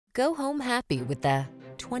Go home happy with the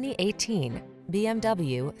 2018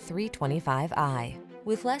 BMW 325i.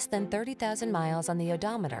 With less than 30,000 miles on the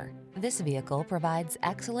odometer, this vehicle provides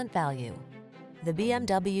excellent value. The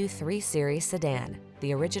BMW 3 Series sedan,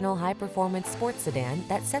 the original high-performance sports sedan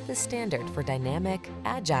that set the standard for dynamic,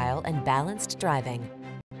 agile, and balanced driving.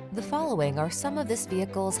 The following are some of this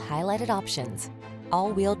vehicle's highlighted options: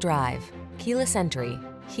 all-wheel drive, keyless entry,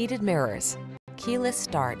 heated mirrors, keyless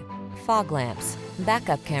start, fog lamps,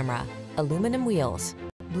 backup camera, aluminum wheels,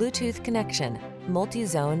 Bluetooth connection,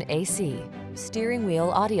 multi-zone AC, steering wheel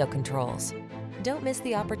audio controls. Don't miss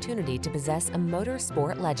the opportunity to possess a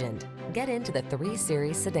motorsport legend. Get into the 3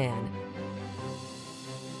 Series sedan.